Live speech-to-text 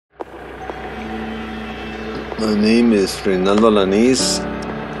My name is Reynaldo Alaniz,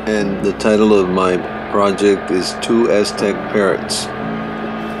 and the title of my project is Two Aztec Parrots.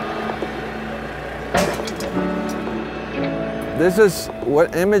 This is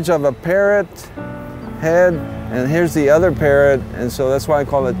what image of a parrot head, and here's the other parrot, and so that's why I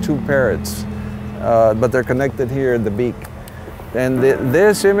call it two parrots. But they're connected here in the beak. And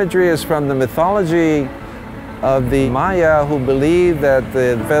this imagery is from the mythology of the Maya, who believed that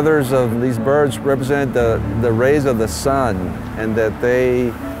the feathers of these birds represent the rays of the sun, and that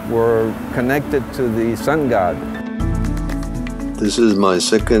they were connected to the sun god. This is my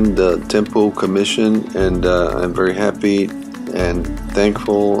second temple commission, and I'm very happy and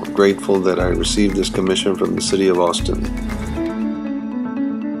thankful, grateful that I received this commission from the city of Austin.